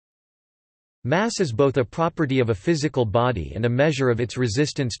Mass is both a property of a physical body and a measure of its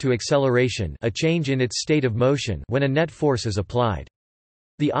resistance to acceleration, a change in its state of motion, when a net force is applied.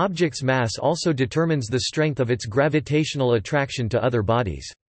 The object's mass also determines the strength of its gravitational attraction to other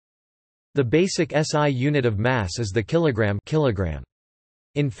bodies. The basic SI unit of mass is the kilogram.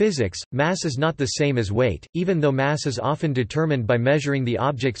 In physics, mass is not the same as weight, even though mass is often determined by measuring the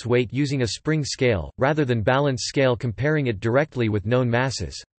object's weight using a spring scale, rather than balance scale comparing it directly with known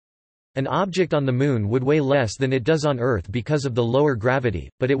masses. An object on the Moon would weigh less than it does on Earth because of the lower gravity,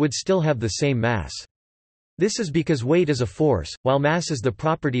 but it would still have the same mass. This is because weight is a force, while mass is the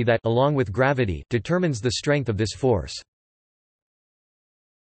property that, along with gravity, determines the strength of this force.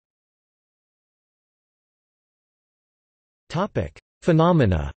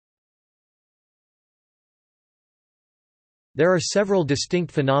 Phenomena. There are several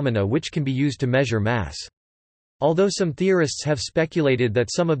distinct phenomena which can be used to measure mass. Although some theorists have speculated that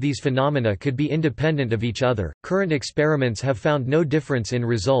some of these phenomena could be independent of each other, current experiments have found no difference in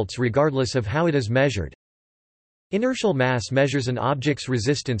results regardless of how it is measured. Inertial mass measures an object's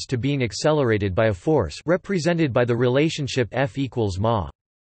resistance to being accelerated by a force represented by the relationship F equals ma.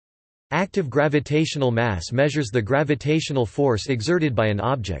 Active gravitational mass measures the gravitational force exerted by an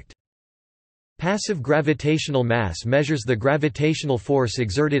object. Passive gravitational mass measures the gravitational force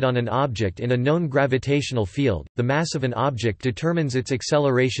exerted on an object in a known gravitational field. The mass of an object determines its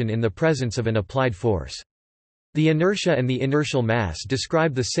acceleration in the presence of an applied force. The inertia and the inertial mass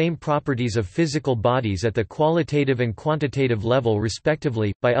describe the same properties of physical bodies at the qualitative and quantitative level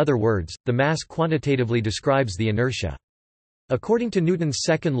respectively, by other words, the mass quantitatively describes the inertia. According to Newton's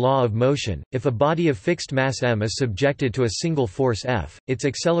second law of motion, if a body of fixed mass m is subjected to a single force F, its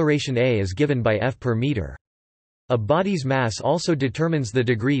acceleration a is given by F per meter. A body's mass also determines the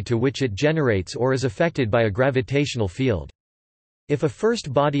degree to which it generates or is affected by a gravitational field. If a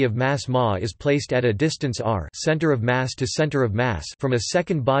first body of mass ma is placed at a distance r, center of mass to center of mass, from a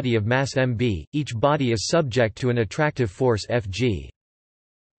second body of mass mb, each body is subject to an attractive force Fg.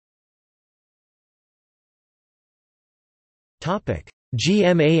 Topic: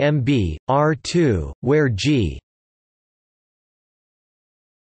 GMAMB R2, where G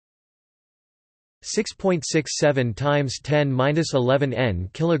 6.67 times 10^-11 n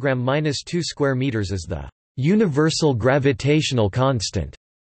kg-2 square meters is the universal gravitational constant.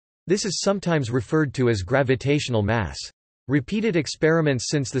 This is sometimes referred to as gravitational mass. Repeated experiments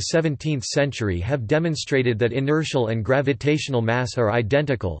since the 17th century have demonstrated that inertial and gravitational mass are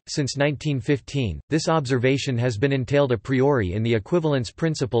identical. Since 1915, this observation has been entailed a priori in the equivalence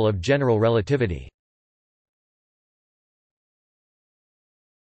principle of general relativity.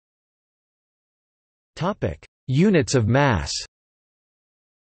 Topic: Units of mass.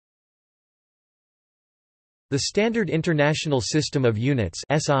 The standard international system of units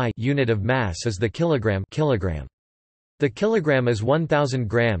 (SI) unit of mass is the kilogram. The kilogram is 1,000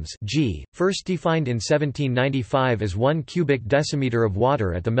 grams g, first defined in 1795 as 1 cubic decimeter of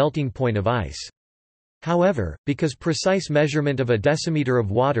water at the melting point of ice. However, because precise measurement of a decimeter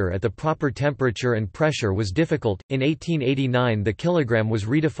of water at the proper temperature and pressure was difficult, in 1889 the kilogram was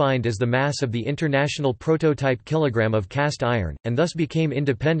redefined as the mass of the international prototype kilogram of cast iron, and thus became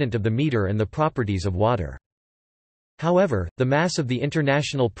independent of the meter and the properties of water. However, the mass of the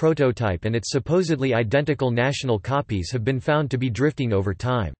international prototype and its supposedly identical national copies have been found to be drifting over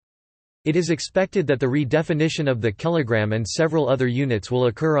time. It is expected that the redefinition of the kilogram and several other units will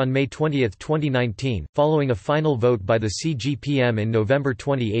occur on May 20, 2019, following a final vote by the CGPM in November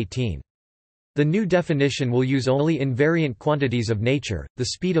 2018. The new definition will use only invariant quantities of nature, the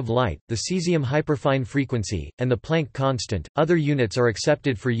speed of light, the cesium hyperfine frequency, and the Planck constant. Other units are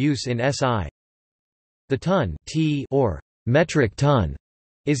accepted for use in SI. The ton t or metric ton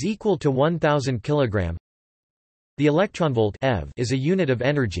is equal to 1,000 kg. The electronvolt eV is a unit of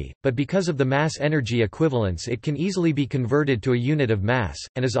energy, but because of the mass-energy equivalence it can easily be converted to a unit of mass,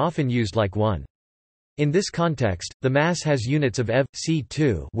 and is often used like one. In this context, the mass has units of eV,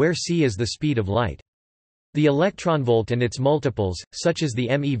 c2, where c is the speed of light. The electronvolt and its multiples, such as the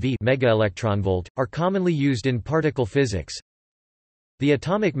MeV megaelectronvolt, are commonly used in particle physics. The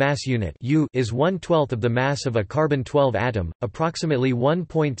atomic mass unit U is 1/12 of the mass of a carbon-12 atom, approximately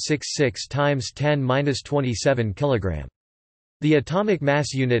 1.66 times 10^-27 kg. The atomic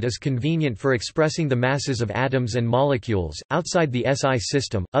mass unit is convenient for expressing the masses of atoms and molecules. Outside the SI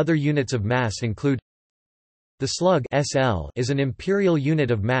system, other units of mass include the slug SL is an imperial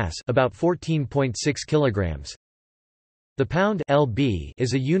unit of mass, about 14.6 kg. The pound lb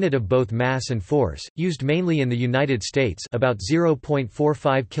is a unit of both mass and force, used mainly in the United States, about 0.45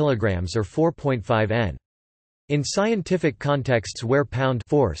 kg or 4.5 n. In scientific contexts where pound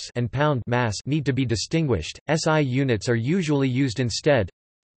force and pound mass need to be distinguished, SI units are usually used instead.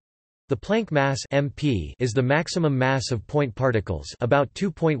 The Planck mass (MP) is the maximum mass of point particles, about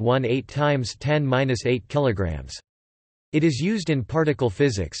 2.18 times 10⁻⁸ kilograms. It is used in particle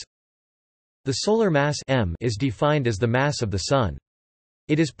physics. The solar mass (m) is defined as the mass of the Sun.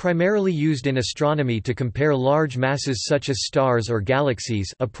 It is primarily used in astronomy to compare large masses such as stars or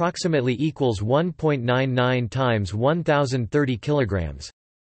galaxies, approximately equals 1.99 times 1030 kilograms.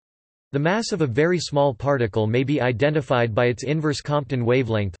 The mass of a very small particle may be identified by its inverse Compton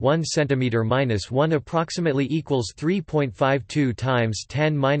wavelength 1 cm-1 approximately equals 3.52 times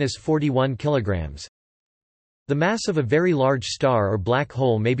 10⁻41 kilograms. The mass of a very large star or black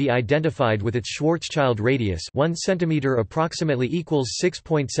hole may be identified with its Schwarzschild radius 1 cm approximately equals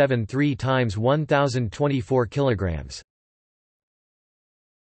 6.73 times 1024 kilograms.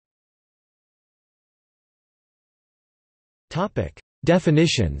 Topic: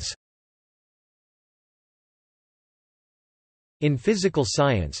 Definitions. In physical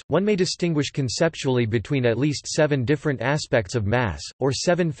science, one may distinguish conceptually between at least 7 different aspects of mass, or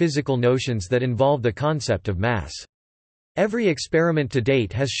 7 physical notions that involve the concept of mass. Every experiment to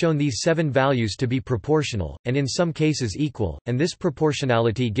date has shown these 7 values to be proportional, and in some cases equal, and this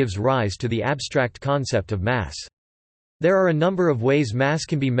proportionality gives rise to the abstract concept of mass. There are a number of ways mass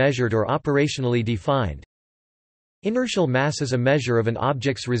can be measured or operationally defined. Inertial mass is a measure of an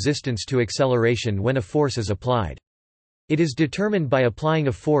object's resistance to acceleration when a force is applied. It is determined by applying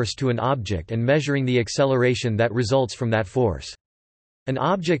a force to an object and measuring the acceleration that results from that force. An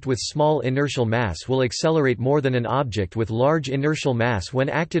object with small inertial mass will accelerate more than an object with large inertial mass when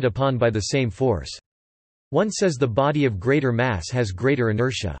acted upon by the same force. One says the body of greater mass has greater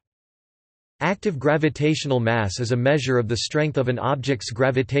inertia. Active gravitational mass is a measure of the strength of an object's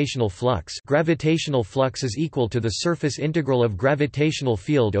gravitational flux. Gravitational flux is equal to the surface integral of gravitational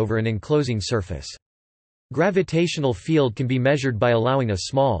field over an enclosing surface. Gravitational field can be measured by allowing a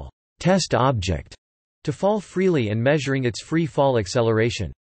small test object to fall freely and measuring its free fall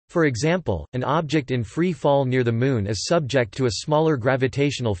acceleration. For example, an object in free fall near the Moon is subject to a smaller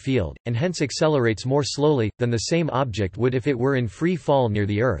gravitational field, and hence accelerates more slowly, than the same object would if it were in free fall near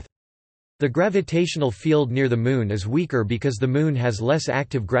the Earth. The gravitational field near the Moon is weaker because the Moon has less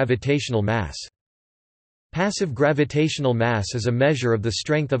active gravitational mass. Passive gravitational mass is a measure of the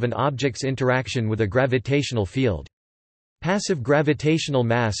strength of an object's interaction with a gravitational field. Passive gravitational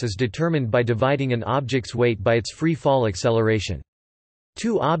mass is determined by dividing an object's weight by its free fall acceleration.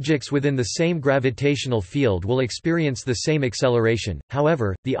 Two objects within the same gravitational field will experience the same acceleration,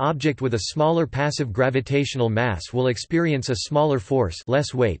 however, the object with a smaller passive gravitational mass will experience a smaller force,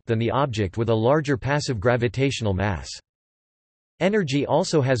 less weight, than the object with a larger passive gravitational mass. Energy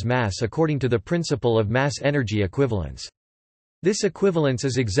also has mass according to the principle of mass-energy equivalence. This equivalence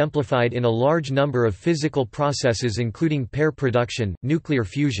is exemplified in a large number of physical processes including pair production, nuclear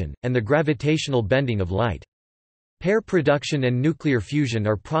fusion, and the gravitational bending of light. Pair production and nuclear fusion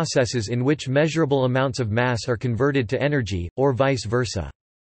are processes in which measurable amounts of mass are converted to energy, or vice versa.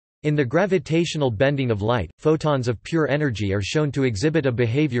 In the gravitational bending of light, photons of pure energy are shown to exhibit a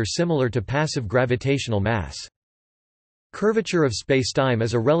behavior similar to passive gravitational mass. Curvature of spacetime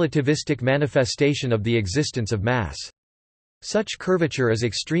is a relativistic manifestation of the existence of mass. Such curvature is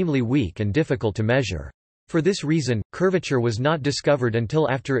extremely weak and difficult to measure. For this reason, curvature was not discovered until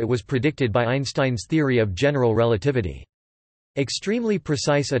after it was predicted by Einstein's theory of general relativity. Extremely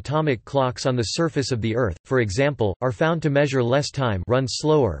precise atomic clocks on the surface of the Earth, for example, are found to measure less time, run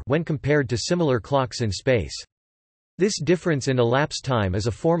slower when compared to similar clocks in space. This difference in elapsed time is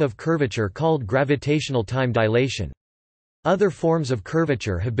a form of curvature called gravitational time dilation. Other forms of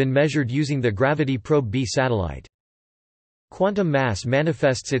curvature have been measured using the Gravity Probe B satellite. Quantum mass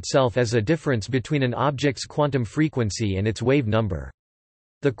manifests itself as a difference between an object's quantum frequency and its wave number.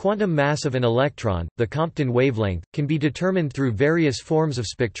 The quantum mass of an electron, the Compton wavelength, can be determined through various forms of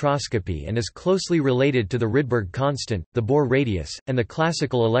spectroscopy and is closely related to the Rydberg constant, the Bohr radius, and the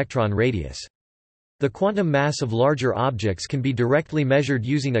classical electron radius. The quantum mass of larger objects can be directly measured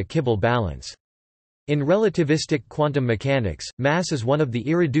using a Kibble balance. In relativistic quantum mechanics, mass is one of the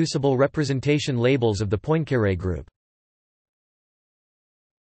irreducible representation labels of the Poincaré group.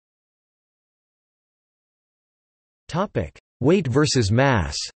 Weight versus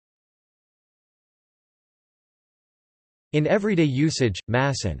mass. In everyday usage,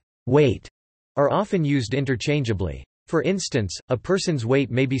 mass and weight are often used interchangeably. For instance, a person's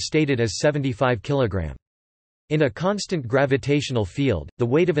weight may be stated as 75 kg. In a constant gravitational field, the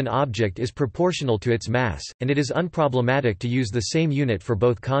weight of an object is proportional to its mass, and it is unproblematic to use the same unit for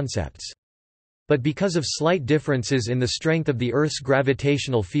both concepts. But because of slight differences in the strength of the Earth's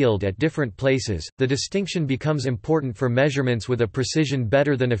gravitational field at different places, the distinction becomes important for measurements with a precision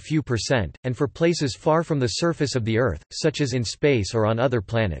better than a few percent, and for places far from the surface of the Earth, such as in space or on other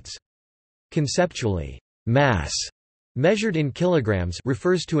planets. Conceptually, mass, measured in kilograms,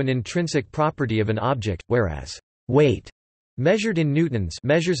 refers to an intrinsic property of an object, whereas weight, measured in newtons,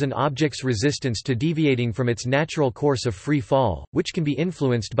 measures an object's resistance to deviating from its natural course of free fall, which can be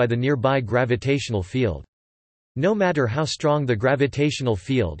influenced by the nearby gravitational field. No matter how strong the gravitational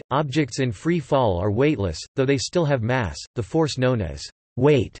field, objects in free fall are weightless, though they still have mass. The force known as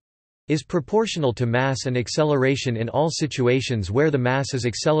weight is proportional to mass and acceleration in all situations where the mass is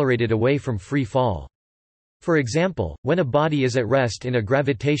accelerated away from free fall. For example, when a body is at rest in a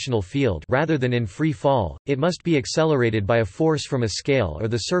gravitational field rather than in free fall, it must be accelerated by a force from a scale or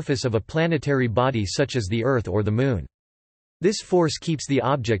the surface of a planetary body such as the Earth or the Moon. This force keeps the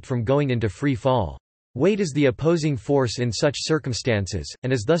object from going into free fall. Weight is the opposing force in such circumstances,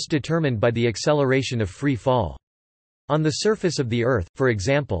 and is thus determined by the acceleration of free fall. On the surface of the Earth, for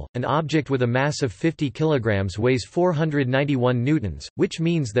example, an object with a mass of 50 kg weighs 491 newtons, which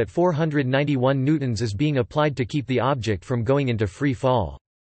means that 491 newtons is being applied to keep the object from going into free fall.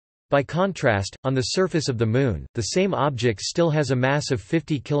 By contrast, on the surface of the Moon, the same object still has a mass of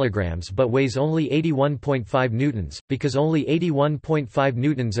 50 kg but weighs only 81.5 newtons, because only 81.5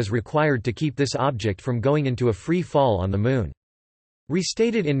 newtons is required to keep this object from going into a free fall on the Moon.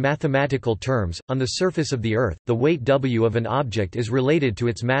 Restated in mathematical terms, on the surface of the Earth, the weight W of an object is related to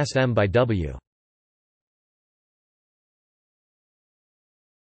its mass m by W.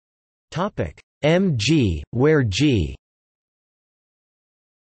 mg, where g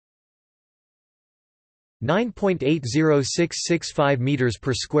 9.80665 meters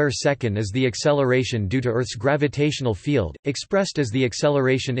per square second is the acceleration due to Earth's gravitational field, expressed as the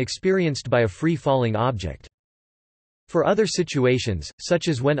acceleration experienced by a free-falling object. For other situations, such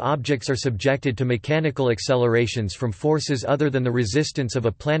as when objects are subjected to mechanical accelerations from forces other than the resistance of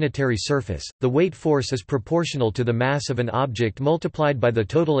a planetary surface, the weight force is proportional to the mass of an object multiplied by the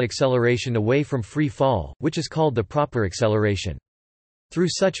total acceleration away from free fall, which is called the proper acceleration. Through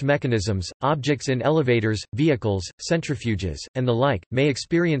such mechanisms, objects in elevators, vehicles, centrifuges, and the like, may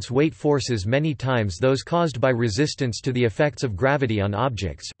experience weight forces many times those caused by resistance to the effects of gravity on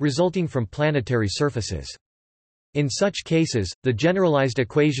objects, resulting from planetary surfaces. In such cases, the generalized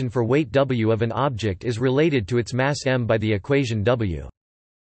equation for weight W of an object is related to its mass m by the equation W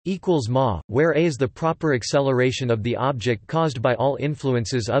equals ma, where a is the proper acceleration of the object caused by all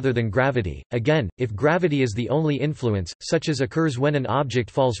influences other than gravity. Again, if gravity is the only influence, such as occurs when an object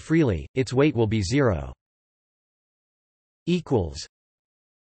falls freely, its weight will be zero.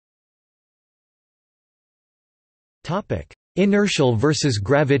 Inertial versus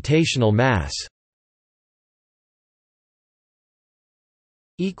gravitational mass.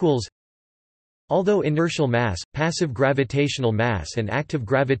 Although inertial mass, passive gravitational mass and active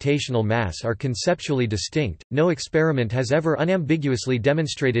gravitational mass are conceptually distinct, no experiment has ever unambiguously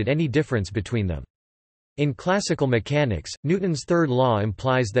demonstrated any difference between them. In classical mechanics, Newton's third law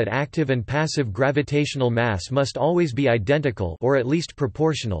implies that active and passive gravitational mass must always be identical or at least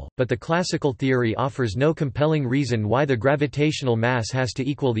proportional, but the classical theory offers no compelling reason why the gravitational mass has to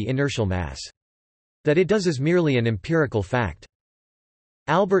equal the inertial mass. That it does is merely an empirical fact.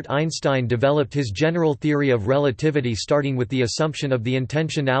 Albert Einstein developed his general theory of relativity starting with the assumption of the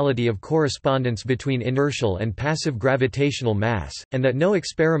intentionality of correspondence between inertial and passive gravitational mass, and that no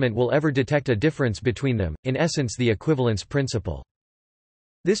experiment will ever detect a difference between them, in essence the equivalence principle.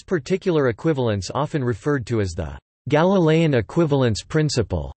 This particular equivalence, often referred to as the Galilean equivalence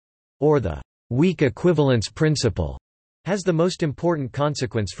principle, or the weak equivalence principle, has the most important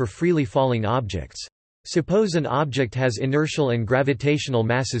consequence for freely falling objects. Suppose an object has inertial and gravitational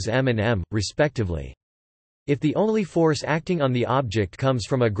masses m and m, respectively. If the only force acting on the object comes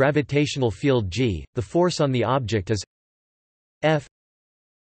from a gravitational field g, the force on the object is F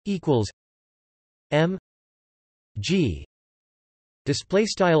equals m g. Display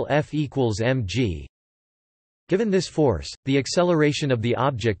style F equals mg. Given this force, the acceleration of the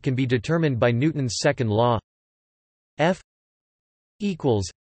object can be determined by Newton's second law. F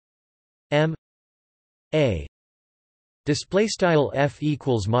equals m a. Display style F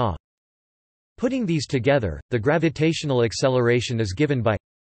equals ma. Putting these together, the gravitational acceleration is given by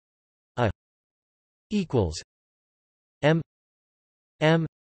a equals m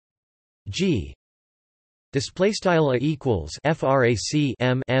g. Display style a equals frac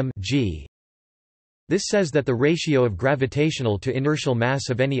m g. This says that the ratio of gravitational to inertial mass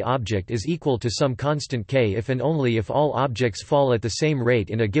of any object is equal to some constant k if and only if all objects fall at the same rate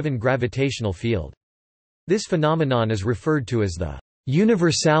in a given gravitational field. This phenomenon is referred to as the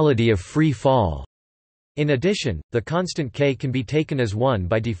universality of free fall. In addition, the constant k can be taken as 1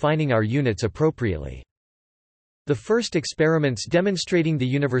 by defining our units appropriately. The first experiments demonstrating the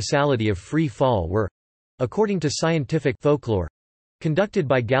universality of free fall were, according to scientific folklore, conducted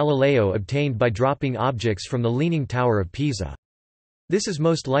by Galileo, obtained by dropping objects from the Leaning Tower of Pisa. This is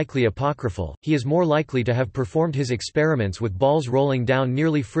most likely apocryphal. He is more likely to have performed his experiments with balls rolling down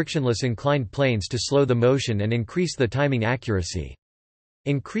nearly frictionless inclined planes to slow the motion and increase the timing accuracy.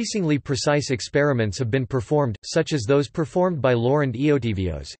 Increasingly precise experiments have been performed, such as those performed by Laurent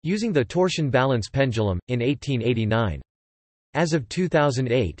Eötvös, using the torsion balance pendulum, in 1889. As of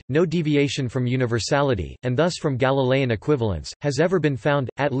 2008, no deviation from universality, and thus from Galilean equivalence, has ever been found,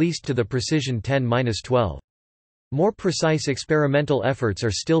 at least to the precision 10⁻12. More precise experimental efforts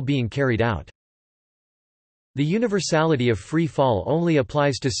are still being carried out. The universality of free fall only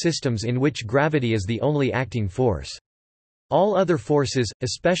applies to systems in which gravity is the only acting force. All other forces,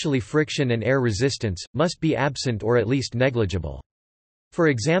 especially friction and air resistance, must be absent or at least negligible. For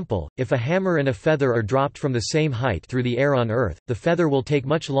example, if a hammer and a feather are dropped from the same height through the air on Earth, the feather will take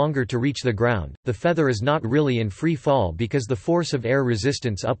much longer to reach the ground. The feather is not really in free fall because the force of air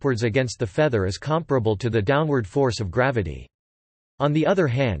resistance upwards against the feather is comparable to the downward force of gravity. On the other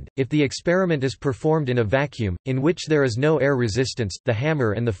hand, if the experiment is performed in a vacuum, in which there is no air resistance, the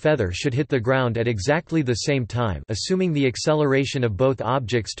hammer and the feather should hit the ground at exactly the same time, assuming the acceleration of both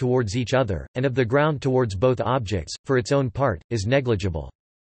objects towards each other, and of the ground towards both objects, for its own part, is negligible.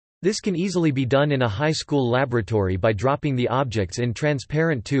 This can easily be done in a high school laboratory by dropping the objects in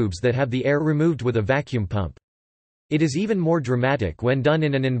transparent tubes that have the air removed with a vacuum pump. It is even more dramatic when done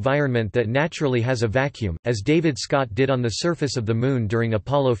in an environment that naturally has a vacuum, as David Scott did on the surface of the Moon during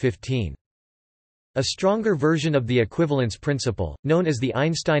Apollo 15. A stronger version of the equivalence principle, known as the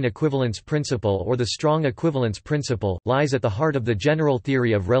Einstein equivalence principle or the strong equivalence principle, lies at the heart of the general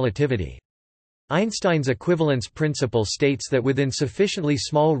theory of relativity. Einstein's equivalence principle states that within sufficiently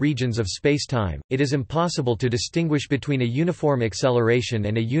small regions of spacetime, it is impossible to distinguish between a uniform acceleration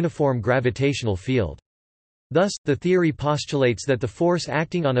and a uniform gravitational field. Thus, the theory postulates that the force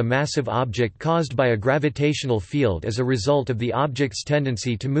acting on a massive object caused by a gravitational field is a result of the object's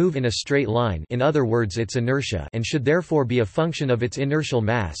tendency to move in a straight line, in other words its inertia, and should therefore be a function of its inertial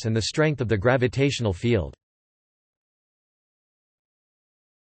mass and the strength of the gravitational field.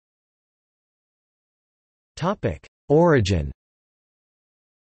 Origin.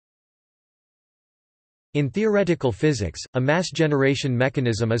 In theoretical physics, a mass generation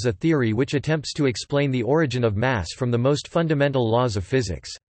mechanism is a theory which attempts to explain the origin of mass from the most fundamental laws of physics.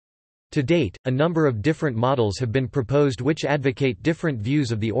 To date, a number of different models have been proposed which advocate different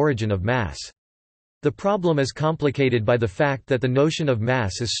views of the origin of mass. The problem is complicated by the fact that the notion of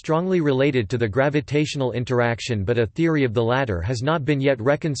mass is strongly related to the gravitational interaction, but a theory of the latter has not been yet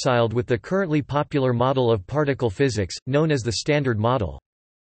reconciled with the currently popular model of particle physics, known as the Standard Model.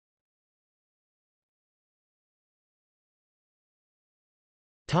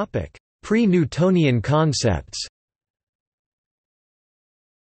 Pre-Newtonian concepts.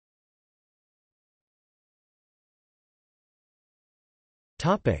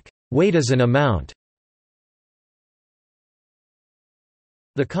 Weight as an amount.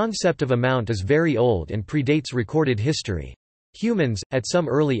 The concept of amount is very old and predates recorded history. Humans, at some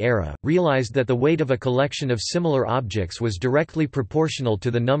early era, realized that the weight of a collection of similar objects was directly proportional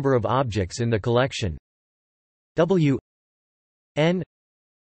to the number of objects in the collection. W n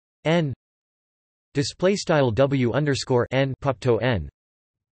n display style W underscore n propto n,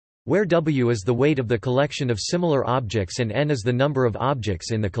 where W is the weight of the collection of similar objects and n is the number of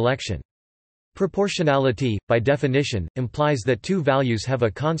objects in the collection. Proportionality, by definition, implies that two values have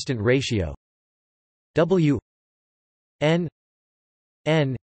a constant ratio W n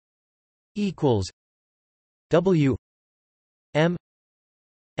n equals W m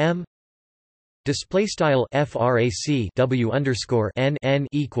m display style frac W underscore n n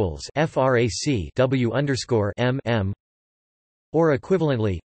equals frac W underscore m m, or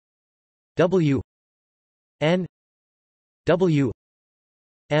equivalently W n W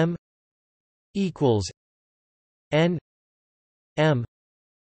m equals n m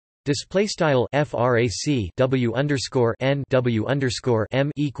display style frac W underscore n W underscore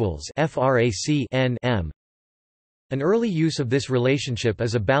m equals frac n m. An early use of this relationship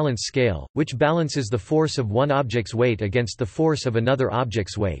is a balance scale, which balances the force of one object's weight against the force of another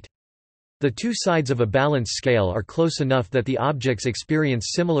object's weight. The two sides of a balance scale are close enough that the objects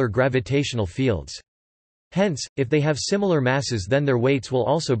experience similar gravitational fields. Hence, if they have similar masses then their weights will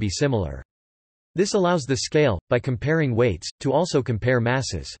also be similar. This allows the scale, by comparing weights, to also compare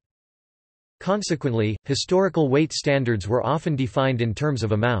masses. Consequently, historical weight standards were often defined in terms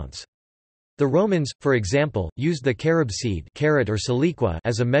of amounts. The Romans, for example, used the carob seed carat or siliqua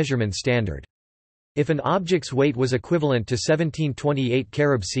as a measurement standard. If an object's weight was equivalent to 1728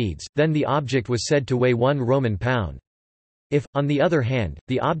 carob seeds, then the object was said to weigh 1 Roman pound. If, on the other hand,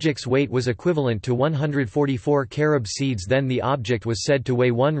 the object's weight was equivalent to 144 carob seeds then the object was said to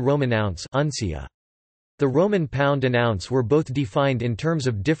weigh 1 Roman ounce uncia. The Roman pound and ounce were both defined in terms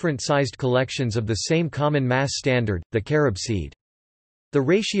of different-sized collections of the same common mass standard, the carob seed. The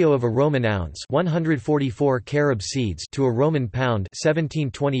ratio of a Roman ounce 144 carob seeds to a Roman pound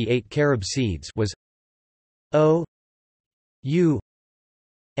 1728 carob seeds was O U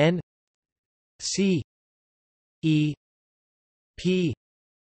N C E P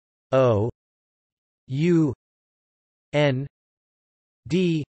O U N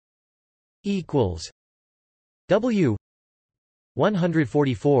D equals W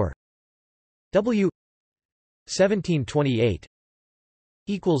 144 W 1728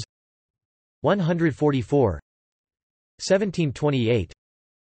 equals 144 1728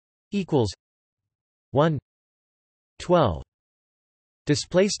 equals 1 12.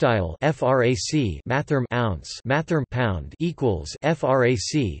 Display style frac mathrm ounce mathrm pound equals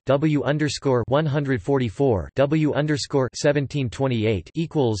frac W underscore 144 W underscore 1728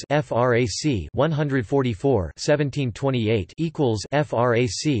 equals frac 144 1728 equals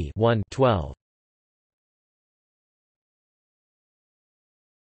frac 1 12.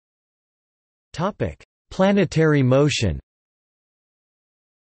 Topic: Planetary motion.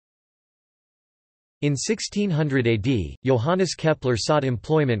 In 1600 AD, Johannes Kepler sought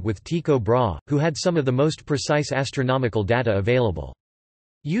employment with Tycho Brahe, who had some of the most precise astronomical data available.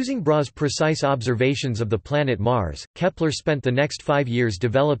 Using Brahe's precise observations of the planet Mars, Kepler spent the next 5 years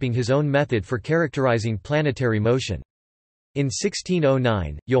developing his own method for characterizing planetary motion. In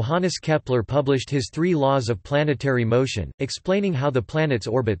 1609, Johannes Kepler published his 3 laws of planetary motion, explaining how the planets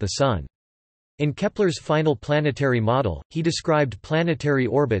orbit the Sun. In Kepler's final planetary model, he described planetary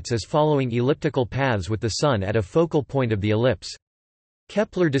orbits as following elliptical paths with the Sun at a focal point of the ellipse.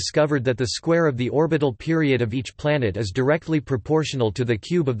 Kepler discovered that the square of the orbital period of each planet is directly proportional to the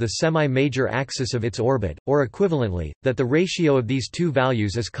cube of the semi-major axis of its orbit, or equivalently, that the ratio of these two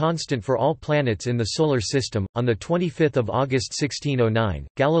values is constant for all planets in the Solar System. On 25 August 1609,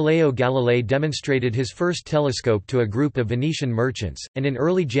 Galileo Galilei demonstrated his first telescope to a group of Venetian merchants, and in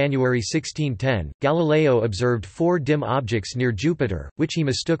early January 1610, Galileo observed 4 dim objects near Jupiter, which he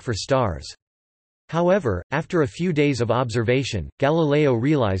mistook for stars. However, after a few days of observation, Galileo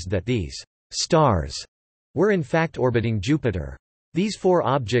realized that these stars were in fact orbiting Jupiter. These 4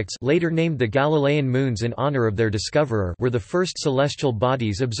 objects, later named the Galilean moons in honor of their discoverer, were the first celestial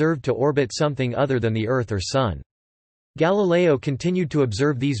bodies observed to orbit something other than the Earth or Sun. Galileo continued to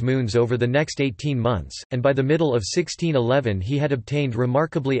observe these moons over the next 18 months, and by the middle of 1611 he had obtained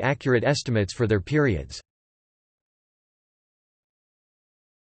remarkably accurate estimates for their periods.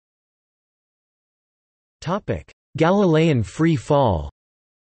 Galilean free fall.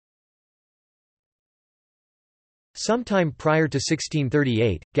 Sometime prior to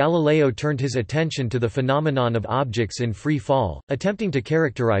 1638, Galileo turned his attention to the phenomenon of objects in free fall, attempting to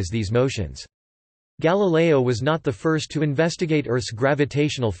characterize these motions. Galileo was not the first to investigate Earth's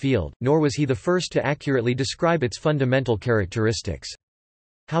gravitational field, nor was he the first to accurately describe its fundamental characteristics.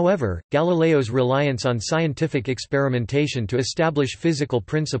 However, Galileo's reliance on scientific experimentation to establish physical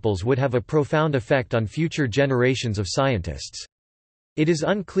principles would have a profound effect on future generations of scientists. It is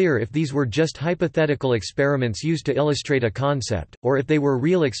unclear if these were just hypothetical experiments used to illustrate a concept, or if they were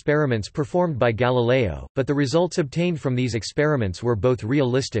real experiments performed by Galileo, but the results obtained from these experiments were both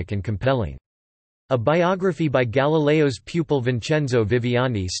realistic and compelling. A biography by Galileo's pupil Vincenzo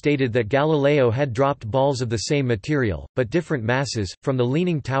Viviani stated that Galileo had dropped balls of the same material, but different masses, from the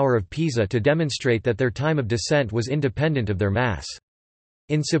Leaning Tower of Pisa to demonstrate that their time of descent was independent of their mass.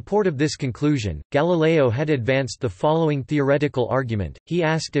 In support of this conclusion, Galileo had advanced the following theoretical argument. He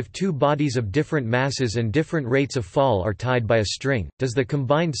asked if 2 bodies of different masses and different rates of fall are tied by a string, does the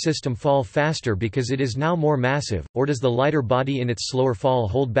combined system fall faster because it is now more massive, or does the lighter body in its slower fall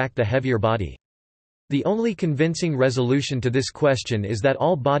hold back the heavier body? The only convincing resolution to this question is that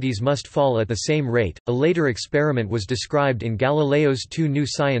all bodies must fall at the same rate. A later experiment was described in Galileo's 2 New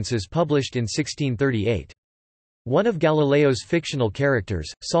Sciences published in 1638. One of Galileo's fictional characters,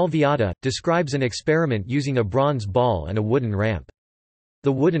 Salviati, describes an experiment using a bronze ball and a wooden ramp.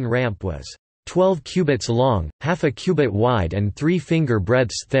 The wooden ramp was 12 cubits long, half a cubit wide and 3 finger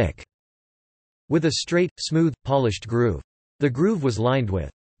breadths thick. with a straight, smooth, polished groove. The groove was lined with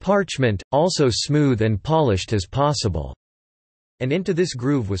parchment, also smooth and polished as possible, and into this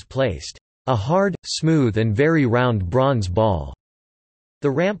groove was placed a hard, smooth and very round bronze ball. The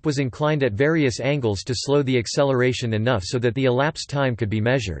ramp was inclined at various angles to slow the acceleration enough so that the elapsed time could be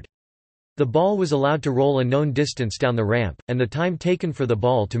measured. The ball was allowed to roll a known distance down the ramp, and the time taken for the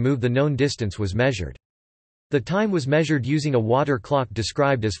ball to move the known distance was measured. The time was measured using a water clock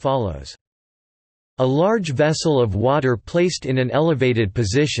described as follows. A large vessel of water placed in an elevated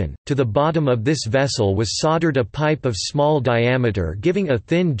position, to the bottom of this vessel was soldered a pipe of small diameter giving a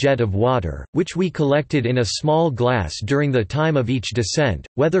thin jet of water, which we collected in a small glass during the time of each descent,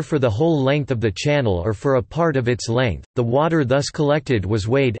 whether for the whole length of the channel or for a part of its length. The water thus collected was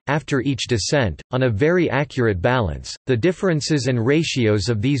weighed, after each descent, on a very accurate balance. The differences and ratios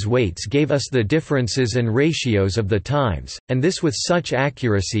of these weights gave us the differences and ratios of the times, and this with such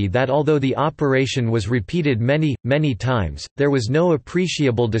accuracy that although the operation was repeated many, many times, there was no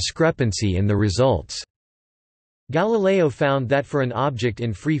appreciable discrepancy in the results. Galileo found that for an object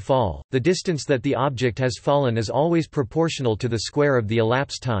in free fall, the distance that the object has fallen is always proportional to the square of the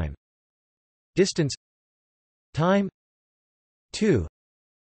elapsed time. Distance time 2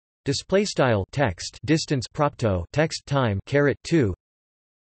 display style text distance propto text time caret 2.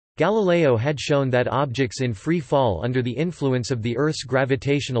 Galileo had shown that objects in free fall under the influence of the Earth's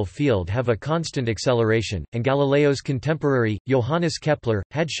gravitational field have a constant acceleration, and Galileo's contemporary, Johannes Kepler,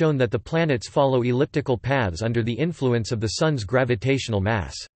 had shown that the planets follow elliptical paths under the influence of the Sun's gravitational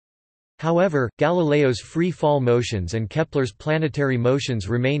mass. However, Galileo's free fall motions and Kepler's planetary motions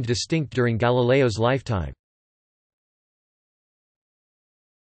remained distinct during Galileo's lifetime.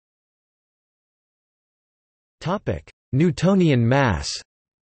 Newtonian mass.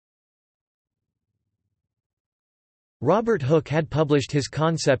 Robert Hooke had published his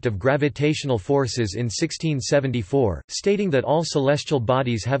concept of gravitational forces in 1674, stating that all celestial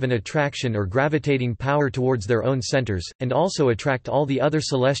bodies have an attraction or gravitating power towards their own centers, and also attract all the other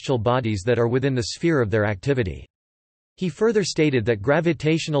celestial bodies that are within the sphere of their activity. He further stated that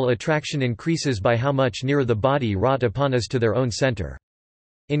gravitational attraction increases by how much nearer the body wrought upon is to their own center.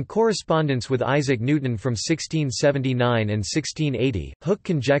 In correspondence with Isaac Newton from 1679 and 1680, Hooke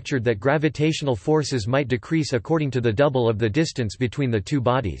conjectured that gravitational forces might decrease according to the double of the distance between the two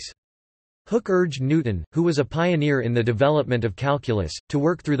bodies. Hooke urged Newton, who was a pioneer in the development of calculus, to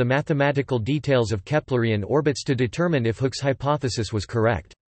work through the mathematical details of Keplerian orbits to determine if Hooke's hypothesis was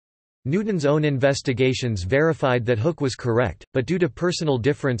correct. Newton's own investigations verified that Hooke was correct, but due to personal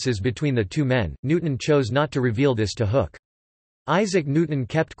differences between the two men, Newton chose not to reveal this to Hooke. Isaac Newton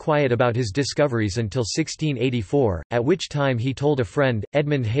kept quiet about his discoveries until 1684, at which time he told a friend,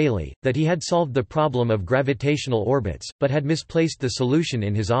 Edmund Halley, that he had solved the problem of gravitational orbits, but had misplaced the solution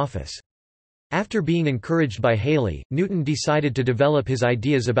in his office. After being encouraged by Halley, Newton decided to develop his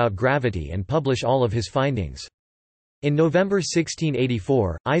ideas about gravity and publish all of his findings. In November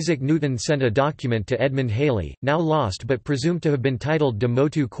 1684, Isaac Newton sent a document to Edmund Halley, now lost but presumed to have been titled De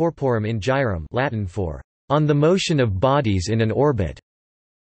Motu Corporum in Gyrum, Latin for On the Motion of Bodies in an Orbit.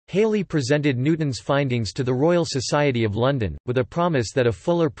 Halley presented Newton's findings to the Royal Society of London, with a promise that a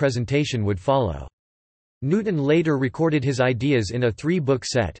fuller presentation would follow. Newton later recorded his ideas in a three-book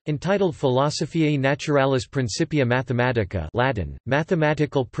set, entitled Philosophiae Naturalis Principia Mathematica Latin,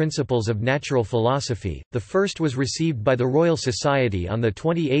 Mathematical Principles of Natural Philosophy. The first was received by the Royal Society on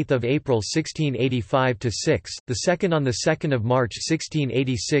 28 April 1685–6, the second on 2 March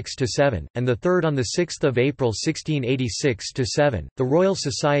 1686–7, and the third on 6 April 1686–7. The Royal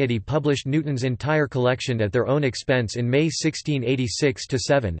Society published Newton's entire collection at their own expense in May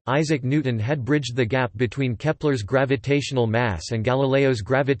 1686–7. Isaac Newton had bridged the gap between Kepler's gravitational mass and Galileo's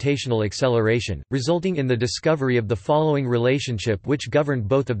gravitational acceleration, resulting in the discovery of the following relationship which governed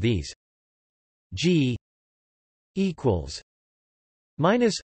both of these. G equals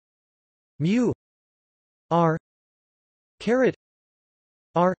minus mu r caret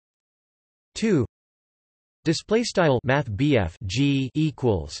r 2 display style math BF G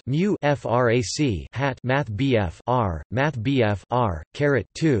equals mu frac hat math BF r math BF r caret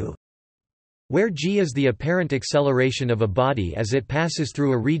 2, where g is the apparent acceleration of a body as it passes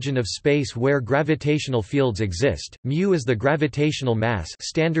through a region of space where gravitational fields exist, mu is the gravitational mass,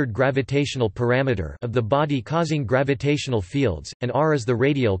 standard gravitational parameter, of the body causing gravitational fields, and r is the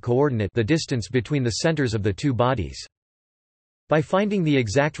radial coordinate, the distance between the centers of the two bodies. By finding the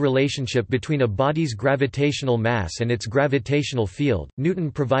exact relationship between a body's gravitational mass and its gravitational field,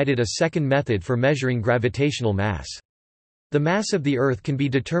 Newton provided a second method for measuring gravitational mass. The mass of the Earth can be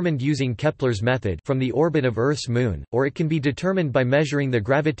determined using Kepler's method from the orbit of Earth's moon, or it can be determined by measuring the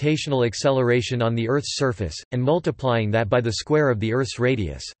gravitational acceleration on the Earth's surface, and multiplying that by the square of the Earth's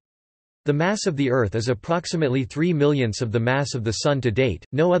radius. The mass of the Earth is approximately 3/millionths of the mass of the Sun to date.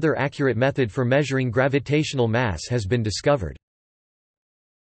 No other accurate method for measuring gravitational mass has been discovered.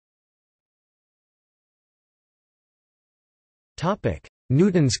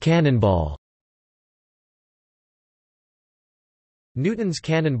 Newton's cannonball. Newton's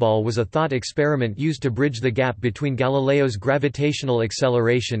cannonball was a thought experiment used to bridge the gap between Galileo's gravitational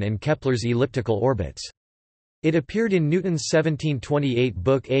acceleration and Kepler's elliptical orbits. It appeared in Newton's 1728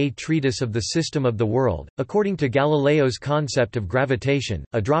 book A Treatise of the System of the World. According to Galileo's concept of gravitation,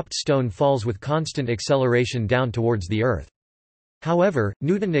 a dropped stone falls with constant acceleration down towards the Earth. However,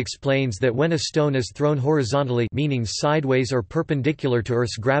 Newton explains that when a stone is thrown horizontally, meaning sideways or perpendicular to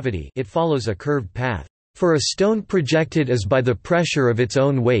Earth's gravity, it follows a curved path. For a stone projected as by the pressure of its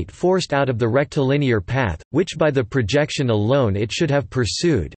own weight forced out of the rectilinear path, which by the projection alone it should have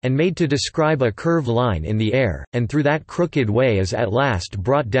pursued, and made to describe a curved line in the air, and through that crooked way is at last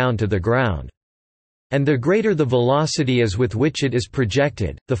brought down to the ground. And the greater the velocity is with which it is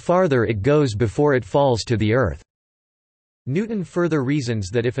projected, the farther it goes before it falls to the earth. Newton further reasons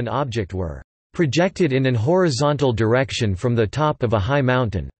that if an object were projected in an horizontal direction from the top of a high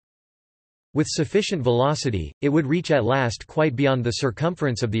mountain, with sufficient velocity, it would reach at last quite beyond the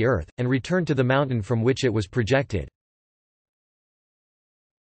circumference of the Earth, and return to the mountain from which it was projected.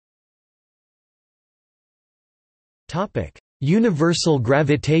 Universal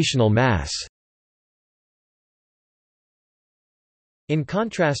gravitational mass. In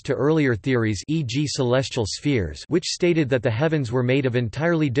contrast to earlier theories, e.g. celestial spheres, which stated that the heavens were made of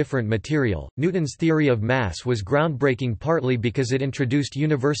entirely different material, Newton's theory of mass was groundbreaking partly because it introduced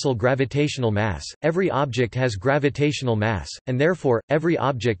universal gravitational mass. Every object has gravitational mass, and therefore, every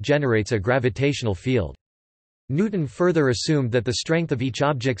object generates a gravitational field. Newton further assumed that the strength of each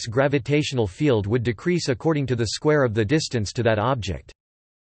object's gravitational field would decrease according to the square of the distance to that object.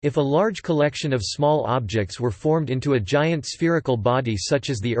 If a large collection of small objects were formed into a giant spherical body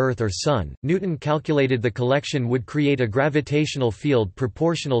such as the Earth or Sun, Newton calculated the collection would create a gravitational field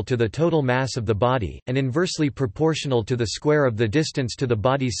proportional to the total mass of the body, and inversely proportional to the square of the distance to the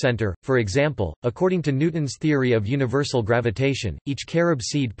body's center. For example, according to Newton's theory of universal gravitation, each carob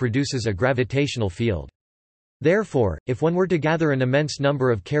seed produces a gravitational field. Therefore, if one were to gather an immense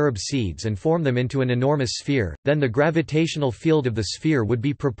number of carob seeds and form them into an enormous sphere, then the gravitational field of the sphere would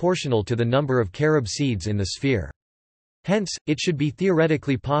be proportional to the number of carob seeds in the sphere. Hence, it should be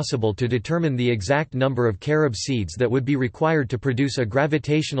theoretically possible to determine the exact number of carob seeds that would be required to produce a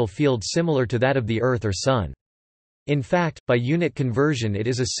gravitational field similar to that of the Earth or Sun. In fact, by unit conversion it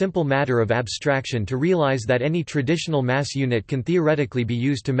is a simple matter of abstraction to realize that any traditional mass unit can theoretically be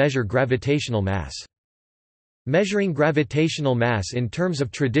used to measure gravitational mass. Measuring gravitational mass in terms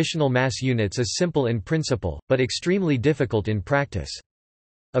of traditional mass units is simple in principle, but extremely difficult in practice.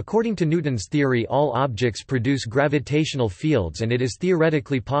 According to Newton's theory, all objects produce gravitational fields, and it is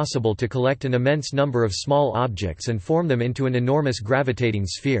theoretically possible to collect an immense number of small objects and form them into an enormous gravitating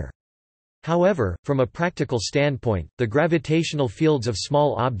sphere. However, from a practical standpoint, the gravitational fields of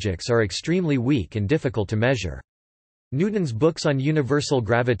small objects are extremely weak and difficult to measure. Newton's books on universal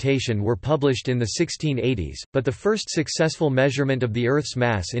gravitation were published in the 1680s, but the first successful measurement of the Earth's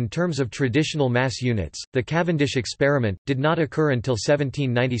mass in terms of traditional mass units, the Cavendish experiment, did not occur until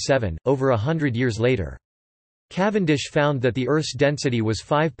 1797, over 100 years later. Cavendish found that the Earth's density was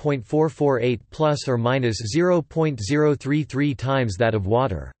 5.448 plus or minus 0.033 times that of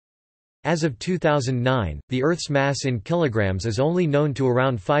water. As of 2009, the Earth's mass in kilograms is only known to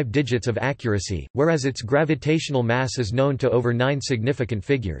around 5 digits of accuracy, whereas its gravitational mass is known to over 9 significant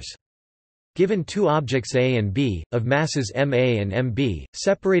figures. Given two objects A and B, of masses ma and mb,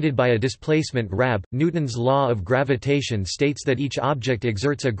 separated by a displacement rab, Newton's law of gravitation states that each object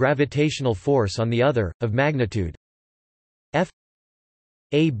exerts a gravitational force on the other, of magnitude F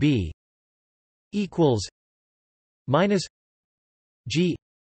ab equals minus g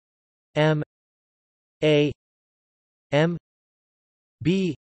m a m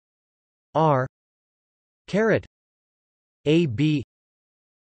b r caret a b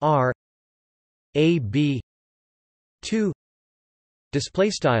r a b 2 display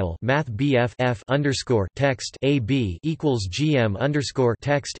style math BF F underscore text a b equals GM underscore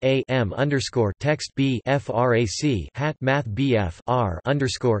text a m underscore text b frac hat math BF R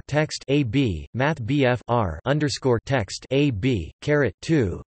underscore text a b math BF R underscore text a b caret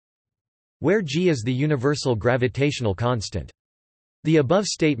 2, where g is the universal gravitational constant. The above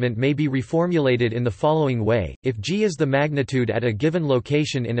statement may be reformulated in the following way: if g is the magnitude at a given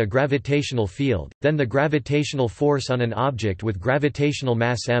location in a gravitational field, then the gravitational force on an object with gravitational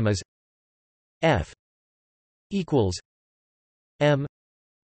mass m is F equals m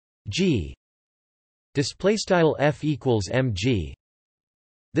g. Display style F equals mg.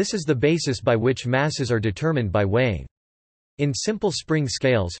 This is the basis by which masses are determined by weighing. In simple spring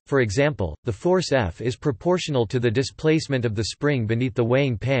scales, for example, the force F is proportional to the displacement of the spring beneath the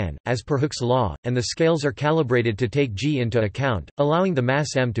weighing pan, as per Hooke's law, and the scales are calibrated to take g into account, allowing the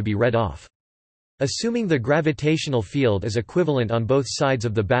mass m to be read off. Assuming the gravitational field is equivalent on both sides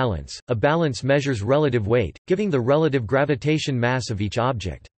of the balance, a balance measures relative weight, giving the relative gravitation mass of each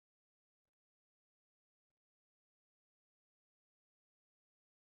object.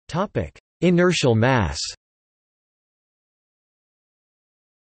 Inertial mass.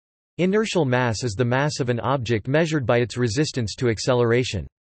 Inertial mass is the mass of an object measured by its resistance to acceleration.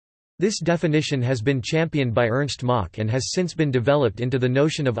 This definition has been championed by Ernst Mach and has since been developed into the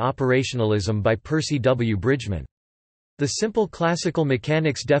notion of operationalism by Percy W. Bridgman. The simple classical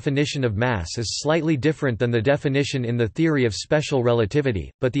mechanics definition of mass is slightly different than the definition in the theory of special relativity,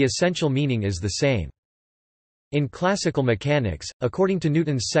 but the essential meaning is the same. In classical mechanics, according to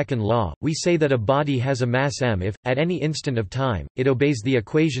Newton's second law, we say that a body has a mass m if, at any instant of time, it obeys the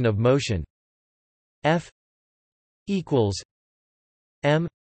equation of motion F equals m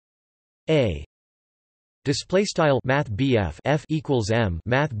a. Display style math BF F equals m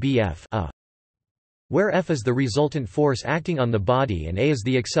math BF a, where F is the resultant force acting on the body and a is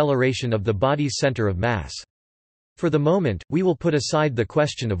the acceleration of the body's center of mass. For the moment, we will put aside the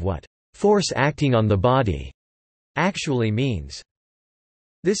question of what force acting on the body actually means.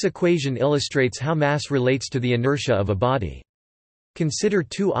 This equation illustrates how mass relates to the inertia of a body. Consider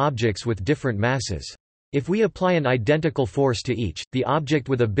two objects with different masses. If we apply an identical force to each, the object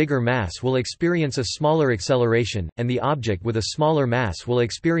with a bigger mass will experience a smaller acceleration, and the object with a smaller mass will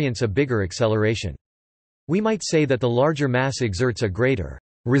experience a bigger acceleration. We might say that the larger mass exerts a greater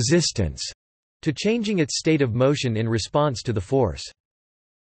resistance to changing its state of motion in response to the force.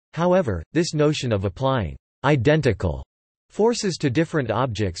 However, this notion of applying identical forces to different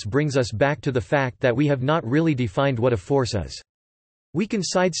objects brings us back to the fact that we have not really defined what a force is. We can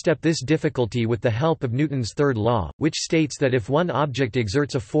sidestep this difficulty with the help of Newton's third law, which states that if one object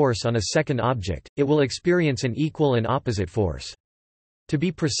exerts a force on a second object, it will experience an equal and opposite force. To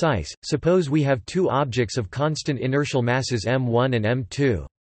be precise, suppose we have two objects of constant inertial masses m1 and m2.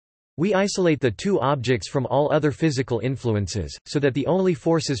 We isolate the two objects from all other physical influences, so that the only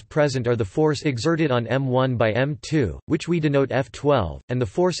forces present are the force exerted on m1 by m2, which we denote F12, and the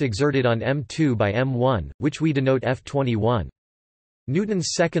force exerted on m2 by m1, which we denote F21.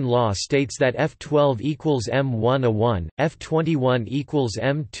 Newton's second law states that F12 equals m1 a 1, F21 equals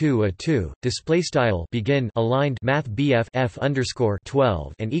m2 a 2. Display style begin aligned math BF F underscore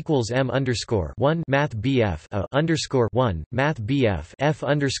 12 and equals m underscore 1 math BF a underscore 1 math BF F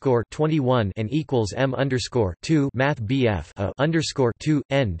underscore 21 and equals m underscore 2 math BF a underscore 2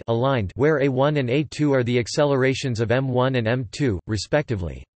 end aligned, where a1 and a2 are the accelerations of m1 and m2,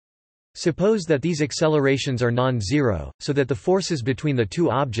 respectively. Suppose that these accelerations are non-zero, so that the forces between the two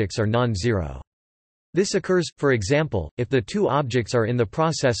objects are non-zero. This occurs, for example, if the two objects are in the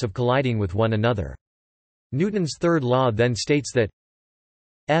process of colliding with one another. Newton's third law then states that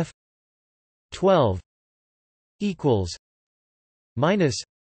F12 equals minus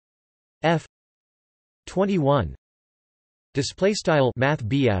F21. Display style math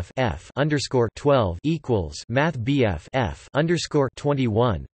BF F underscore 12 equals math BF F underscore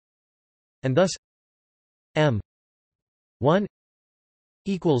 21. And thus m1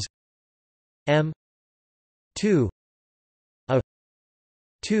 equals m2 a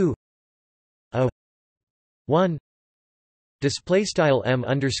 2 a 1. Display style m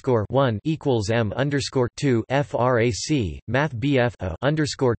underscore 1 equals m underscore 2 frac math BF a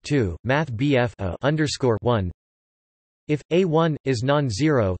underscore 2 math BF a underscore 1. If a1 is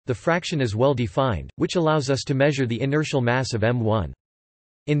non-zero, the fraction is well defined, which allows us to measure the inertial mass of m1.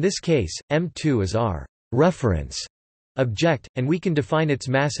 In this case, m2 is our reference object, and we can define its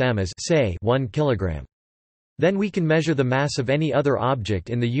mass m as, say, 1 kg. Then we can measure the mass of any other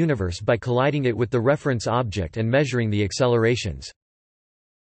object in the universe by colliding it with the reference object and measuring the accelerations.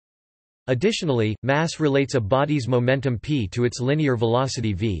 Additionally, mass relates a body's momentum p to its linear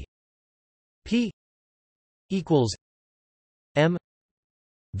velocity v. P equals m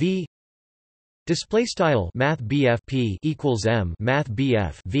v. Display style math BF P equals m math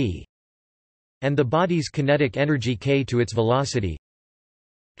BF v, and the body's kinetic energy k to its velocity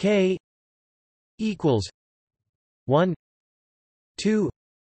k equals 1 2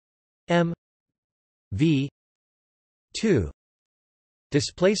 m v 2.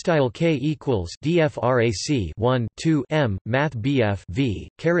 Display style k equals dfrac 1 2 m math bf v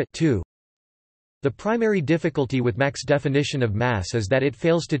caret 2. The primary difficulty with Mach's definition of mass is that it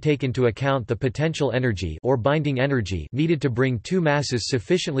fails to take into account the potential energy or binding energy needed to bring two masses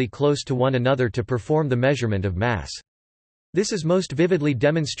sufficiently close to one another to perform the measurement of mass. This is most vividly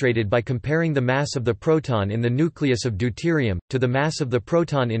demonstrated by comparing the mass of the proton in the nucleus of deuterium to the mass of the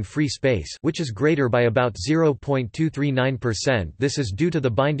proton in free space, which is greater by about 0.239%. This is due to the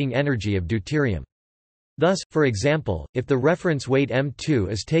binding energy of deuterium. Thus, for example, if the reference weight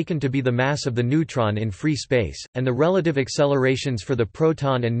m2 is taken to be the mass of the neutron in free space, and the relative accelerations for the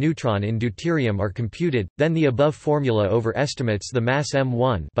proton and neutron in deuterium are computed, then the above formula overestimates the mass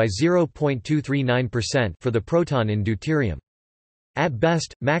m1 by 0.239% for the proton in deuterium. At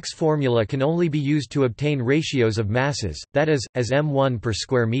best, Mach's formula can only be used to obtain ratios of masses, that is, as m1 per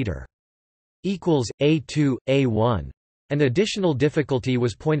square meter equals a2, a1. An additional difficulty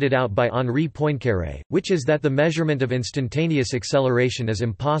was pointed out by Henri Poincaré, which is that the measurement of instantaneous acceleration is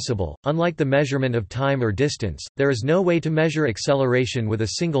impossible. Unlike the measurement of time or distance, there is no way to measure acceleration with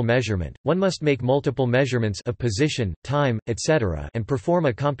a single measurement. One must make multiple measurements of position, time, etc., and perform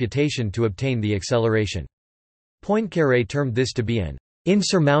a computation to obtain the acceleration. Poincaré termed this to be an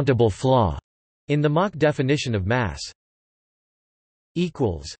insurmountable flaw in the Mach definition of mass.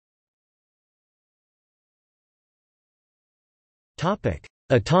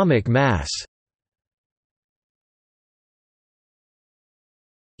 Atomic mass.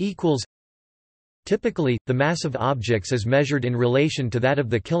 Typically, the mass of objects is measured in relation to that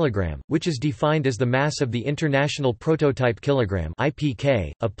of the kilogram, which is defined as the mass of the International Prototype Kilogram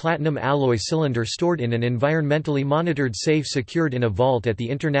 (IPK), a platinum alloy cylinder stored in an environmentally monitored safe secured in a vault at the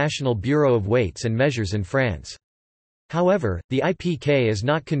International Bureau of Weights and Measures in France. However, the IPK is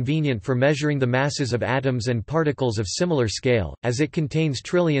not convenient for measuring the masses of atoms and particles of similar scale, as it contains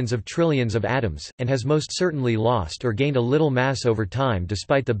trillions of atoms, and has most certainly lost or gained a little mass over time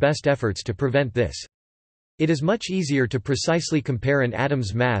despite the best efforts to prevent this. It is much easier to precisely compare an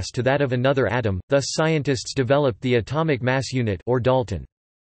atom's mass to that of another atom, thus scientists developed the atomic mass unit or Dalton.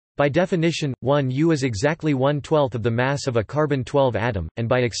 By definition, 1 U is exactly 1/12 of the mass of a carbon-12 atom, and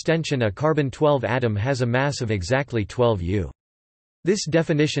by extension a carbon-12 atom has a mass of exactly 12 U. This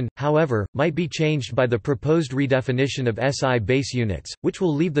definition, however, might be changed by the proposed redefinition of SI base units, which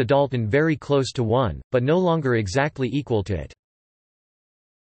will leave the Dalton very close to 1, but no longer exactly equal to it.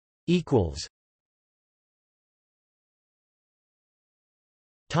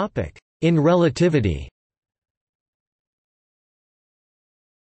 In relativity.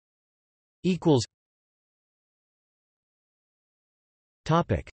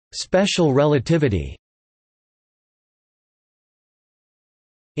 Special relativity.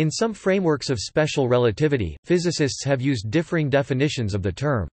 In some frameworks of special relativity, physicists have used differing definitions of the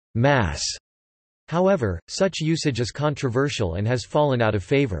term mass. However, such usage is controversial and has fallen out of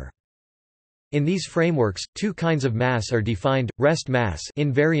favor. In these frameworks, two kinds of mass are defined: rest mass,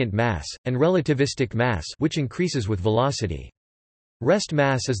 invariant mass, and relativistic mass, which increases with velocity. Rest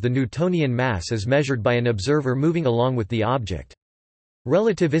mass is the Newtonian mass as measured by an observer moving along with the object.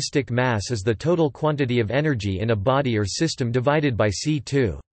 Relativistic mass is the total quantity of energy in a body or system divided by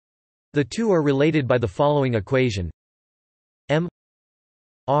C2. The two are related by the following equation: m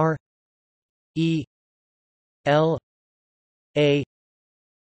r e l a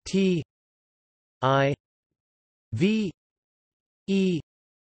t I v e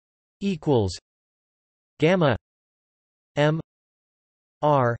equals gamma m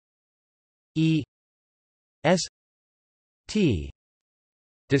r e s t.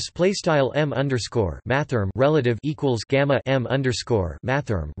 Display style m underscore mathrm relative equals gamma m underscore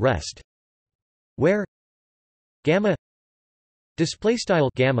mathrm rest, where gamma display style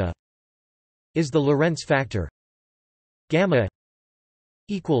gamma is the Lorentz factor. Gamma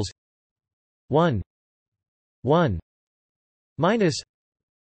equals 1 minus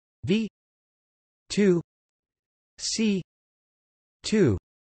v 2 c 2.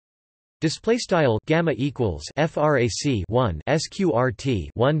 Display style gamma equals frac 1 sqrt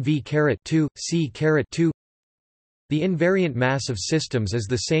 1 v caret 2 c caret 2. The invariant mass of systems is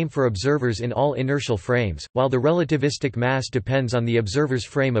the same for observers in all inertial frames, while the relativistic mass depends on the observer's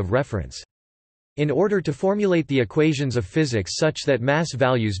frame of reference. In order to formulate the equations of physics such that mass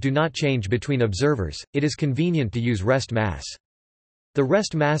values do not change between observers, it is convenient to use rest mass. The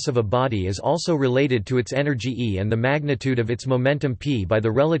rest mass of a body is also related to its energy E and the magnitude of its momentum p by the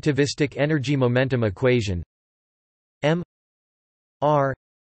relativistic energy-momentum equation m r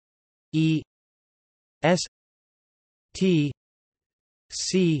e s t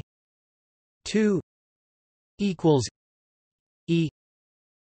c 2 equals E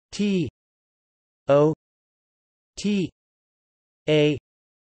T O T A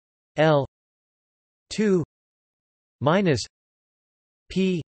L 2 minus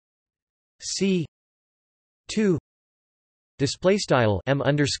P C 2. Display style m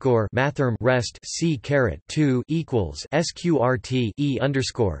underscore mathrm rest c caret 2 equals sqrt e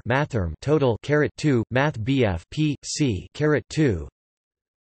underscore mathrm total caret 2 math bf p c caret 2.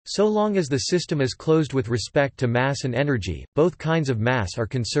 So long as the system is closed with respect to mass and energy, both kinds of mass are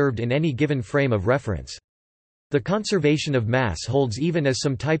conserved in any given frame of reference. The conservation of mass holds even as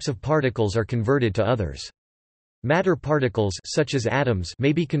some types of particles are converted to others. Matter particles such as atoms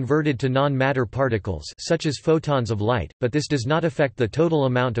may be converted to non-matter particles such as photons of light, but this does not affect the total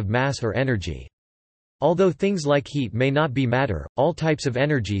amount of mass or energy. Although things like heat may not be matter, all types of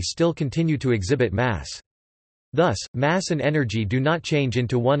energy still continue to exhibit mass. Thus, mass and energy do not change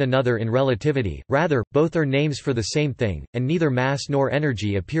into one another in relativity, rather, both are names for the same thing, and neither mass nor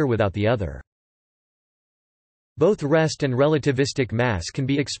energy appear without the other. Both rest and relativistic mass can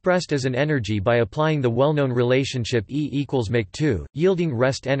be expressed as an energy by applying the well-known relationship E equals mc2, yielding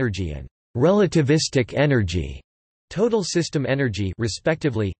rest energy and relativistic energy, total system energy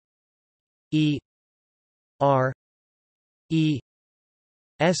respectively. E R E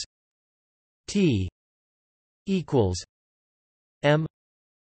S T equals M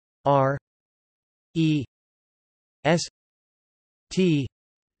R E S T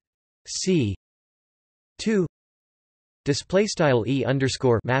C 2. Display style E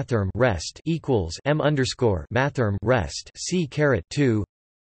underscore mathrm rest equals M underscore mathrm rest C caret 2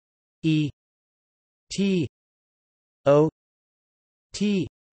 E T O T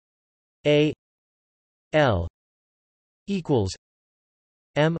A L equals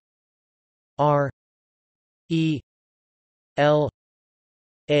M R E L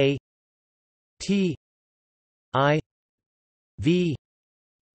A T I V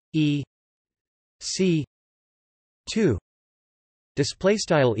E C 2. Display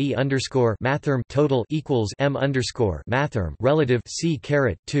style E underscore mathrm total equals M underscore mathrm relative C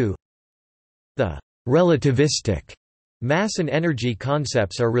caret 2. The relativistic mass and energy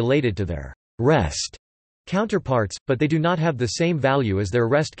concepts are related to their rest counterparts, but they do not have the same value as their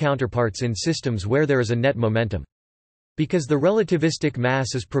rest counterparts in systems where there is a net momentum. Because the relativistic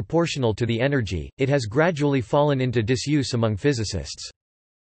mass is proportional to the energy, it has gradually fallen into disuse among physicists.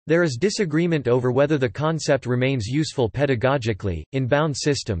 There is disagreement over whether the concept remains useful pedagogically. In bound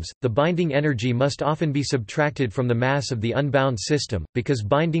systems, the binding energy must often be subtracted from the mass of the unbound system, because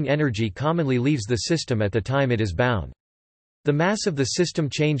binding energy commonly leaves the system at the time it is bound. The mass of the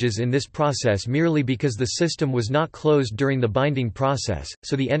system changes in this process merely because the system was not closed during the binding process,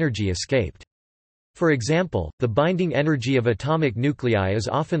 so the energy escaped. For example, the binding energy of atomic nuclei is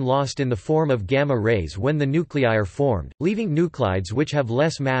often lost in the form of gamma rays when the nuclei are formed, leaving nuclides which have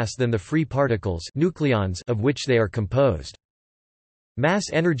less mass than the free particles nucleons of which they are composed.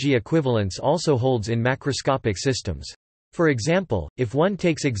 Mass-energy equivalence also holds in macroscopic systems. For example, if one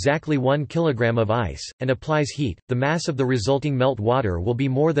takes exactly 1 kilogram of ice, and applies heat, the mass of the resulting melt water will be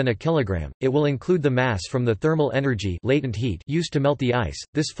more than a kilogram. It will include the mass from the thermal energy latent heat used to melt the ice.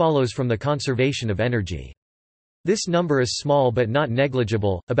 This follows from the conservation of energy. This number is small but not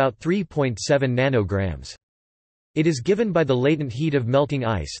negligible, about 3.7 nanograms. It is given by the latent heat of melting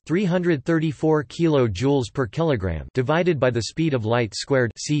ice 334 kilojoules per kilogram divided by the speed of light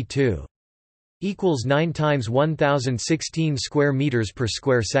squared c2. Equals 9 times 1016 square meters per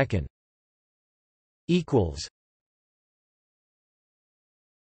square second. Equals.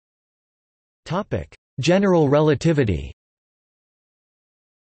 Topic: General relativity.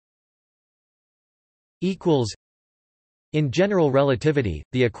 Equals. In general relativity,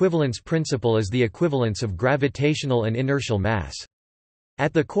 the equivalence principle is the equivalence of gravitational and inertial mass.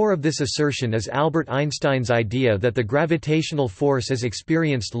 At the core of this assertion is Albert Einstein's idea that the gravitational force as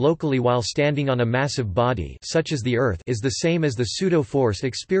experienced locally while standing on a massive body such as the Earth is the same as the pseudo-force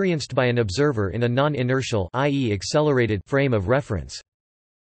experienced by an observer in a non-inertial i.e. accelerated frame of reference.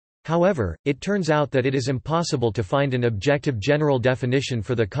 However, it turns out that it is impossible to find an objective general definition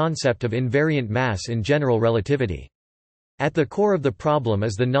for the concept of invariant mass in general relativity. At the core of the problem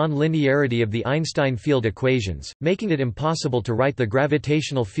is the non-linearity of the Einstein field equations, making it impossible to write the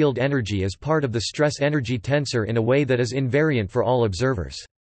gravitational field energy as part of the stress-energy tensor in a way that is invariant for all observers.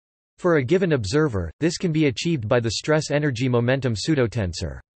 For a given observer, this can be achieved by the stress-energy momentum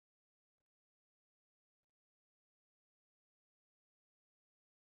pseudotensor.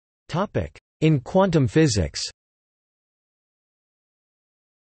 In quantum physics.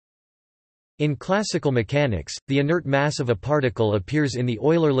 In classical mechanics, the inert mass of a particle appears in the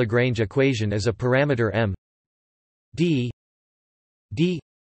Euler-Lagrange equation as a parameter m d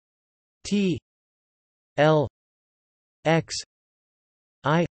t l x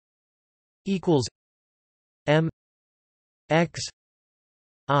I equals m x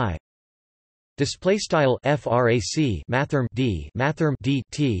I. Display style frac mathrm d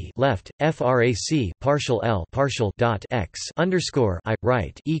t left frac partial dot x underscore I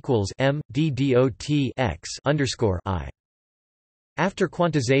right equals m d dot x underscore I. After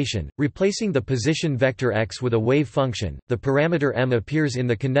quantization, replacing the position vector x with a wave function, the parameter m appears in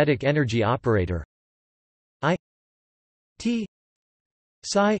the kinetic energy operator I t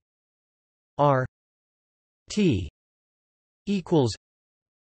psi r t equals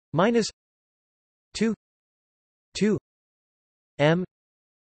minus 2 m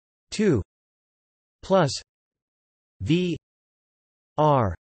 2 plus v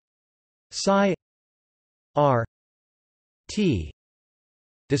r psi r t.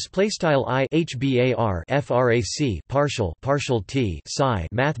 Display style I HBAR frac partial t psi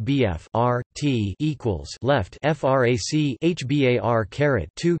math BF r t equals left frac HBAR caret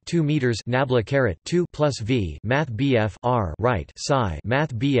 2 meters nabla caret 2 plus v math BF r right psi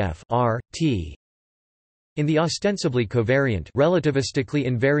math BF r t. In the ostensibly covariant relativistically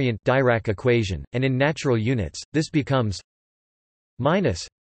invariant Dirac equation, and in natural units, this becomes minus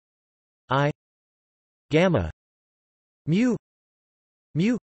I gamma mu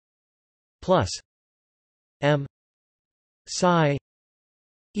plus m psi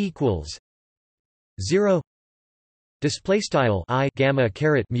equals 0. Display style I gamma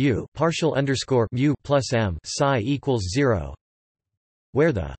caret mu partial underscore mu plus m psi equals 0,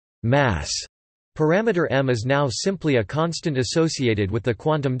 where the mass parameter m is now simply a constant associated with the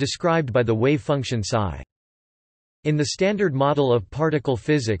quantum described by the wave function psi. In the Standard Model of Particle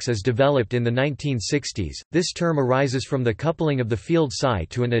Physics as developed in the 1960s, this term arises from the coupling of the field psi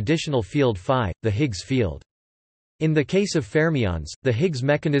to an additional field phi, the Higgs field. In the case of fermions, the Higgs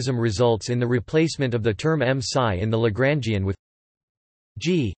mechanism results in the replacement of the term m psi in the Lagrangian with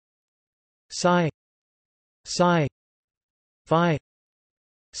g psi phi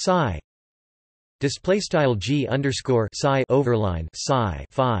psi. Display style g underscore psi overline psi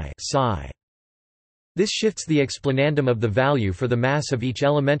phi psi. This shifts the explanandum of the value for the mass of each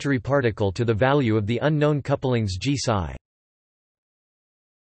elementary particle to the value of the unknown couplings g psi.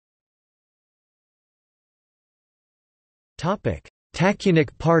 Topic: Tachyonic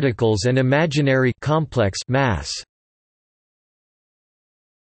particles and imaginary complex mass.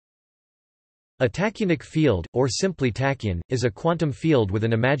 A tachyonic field, or simply tachyon, is a quantum field with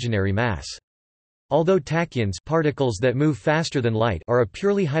an imaginary mass. Although tachyons, particles that move faster than light, are a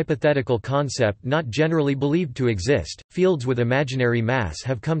purely hypothetical concept not generally believed to exist, fields with imaginary mass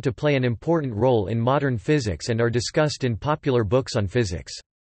have come to play an important role in modern physics and are discussed in popular books on physics.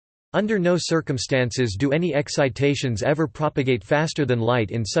 Under no circumstances do any excitations ever propagate faster than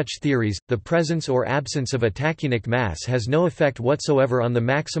light in such theories. The presence or absence of a tachyonic mass has no effect whatsoever on the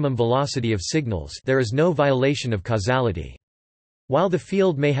maximum velocity of signals. There is no violation of causality. While the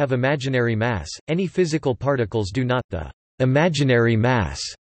field may have imaginary mass, any physical particles do not. The imaginary mass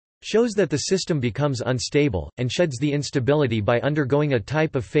shows that the system becomes unstable, and sheds the instability by undergoing a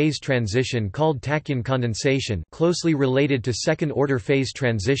type of phase transition called tachyon condensation, closely related to second-order phase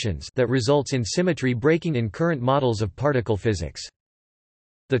transitions, that results in symmetry breaking in current models of particle physics.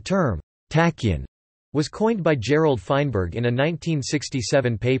 The term tachyon was coined by Gerald Feinberg in a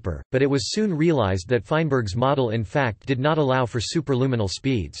 1967 paper, but it was soon realized that Feinberg's model in fact did not allow for superluminal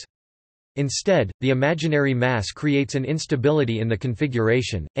speeds. Instead, the imaginary mass creates an instability in the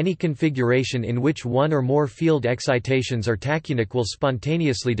configuration. Any configuration in which one or more field excitations are tachyonic will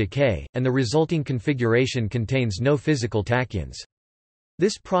spontaneously decay, and the resulting configuration contains no physical tachyons.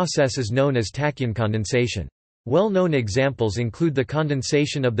 This process is known as tachyon condensation. Well-known examples include the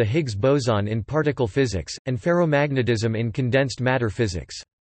condensation of the Higgs boson in particle physics, and ferromagnetism in condensed matter physics.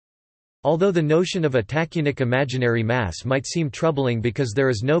 Although the notion of a tachyonic imaginary mass might seem troubling because there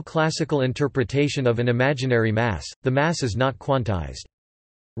is no classical interpretation of an imaginary mass, the mass is not quantized.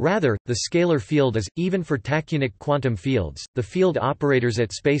 Rather, the scalar field is, even for tachyonic quantum fields, the field operators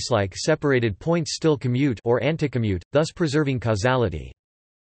at spacelike separated points still commute or anticommute, thus preserving causality.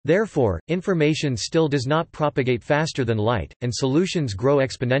 Therefore, information still does not propagate faster than light, and solutions grow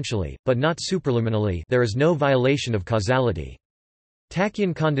exponentially, but not superluminally. There is no violation of causality.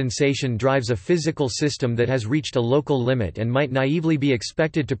 Tachyon condensation drives a physical system that has reached a local limit and might naively be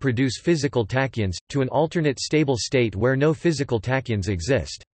expected to produce physical tachyons, to an alternate stable state where no physical tachyons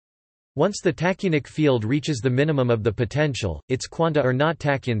exist. Once the tachyonic field reaches the minimum of the potential, its quanta are not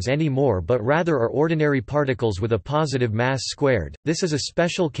tachyons anymore but rather are ordinary particles with a positive mass squared. This is a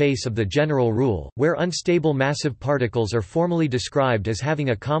special case of the general rule, where unstable massive particles are formally described as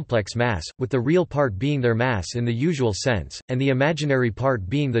having a complex mass, with the real part being their mass in the usual sense, and the imaginary part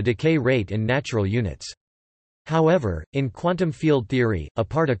being the decay rate in natural units. However, in quantum field theory, a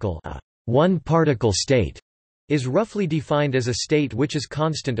particle, a one-particle state, is roughly defined as a state which is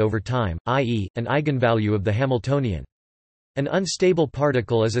constant over time, i.e., an eigenvalue of the Hamiltonian. An unstable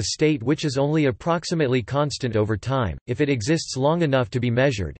particle is a state which is only approximately constant over time. If it exists long enough to be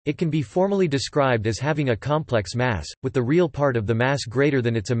measured, it can be formally described as having a complex mass, with the real part of the mass greater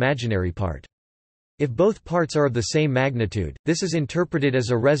than its imaginary part. If both parts are of the same magnitude, this is interpreted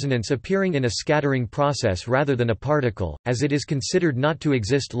as a resonance appearing in a scattering process rather than a particle, as it is considered not to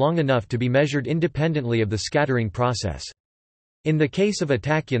exist long enough to be measured independently of the scattering process. In the case of a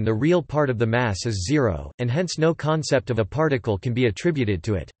tachyon, the real part of the mass is zero, and hence no concept of a particle can be attributed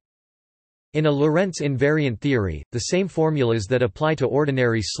to it. In a Lorentz invariant theory, the same formulas that apply to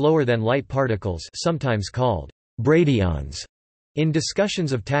ordinary slower-than-light particles, sometimes called bradyons, in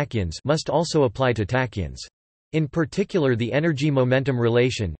discussions of tachyons, must also apply to tachyons. In particular, the energy-momentum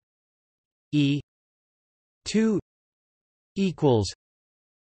relation E2 equals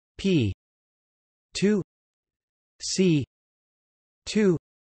P 2 C 2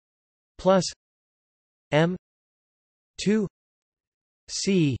 plus M 2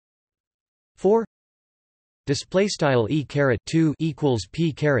 C 4. Display style E caret 2 equals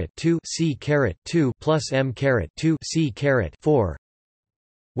P caret 2 C caret 2 plus M caret 2 C caret 4,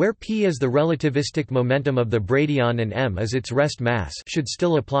 where P is the relativistic momentum of the bradyon and M is its rest mass, should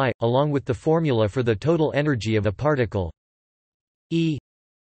still apply, along with the formula for the total energy of a particle E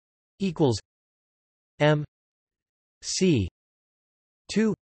equals M C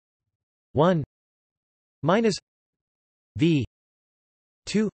 2 1 minus V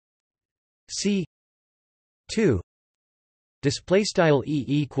 2 C 2. Display style E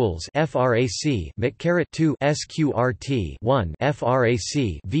equals frac mc caret 2 sqrt 1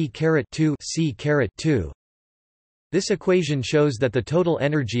 frac v caret 2 c caret 2. This equation shows that the total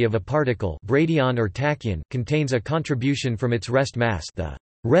energy of a particle, bradyon or tachyon, contains a contribution from its rest mass, the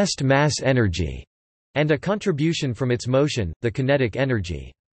rest mass energy, and a contribution from its motion, the kinetic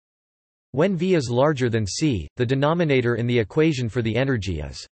energy. When V is larger than c, the denominator in the equation for the energy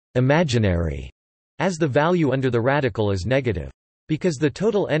is imaginary, as the value under the radical is negative. Because the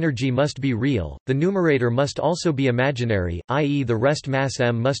total energy must be real, the numerator must also be imaginary, i.e. the rest mass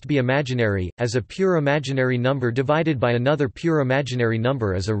m must be imaginary, as a pure imaginary number divided by another pure imaginary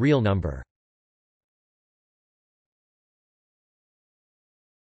number is a real number.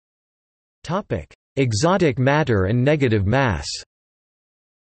 Exotic matter and negative mass.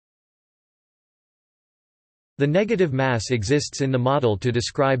 The negative mass exists in the model to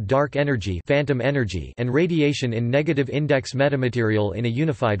describe dark energy, phantom energy and radiation in negative index metamaterial in a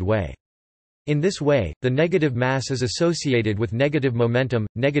unified way. In this way, the negative mass is associated with negative momentum,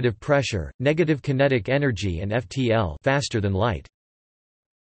 negative pressure, negative kinetic energy and FTL, faster than light.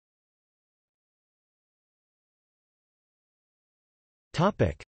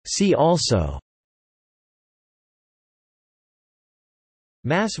 See also: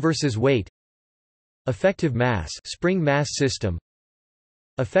 mass versus weight, effective mass, spring mass system,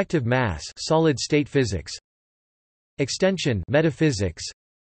 effective mass, solid state physics, extension, metaphysics,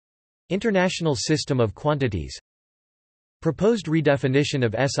 international system of quantities, proposed redefinition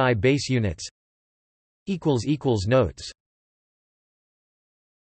of SI base units. Notes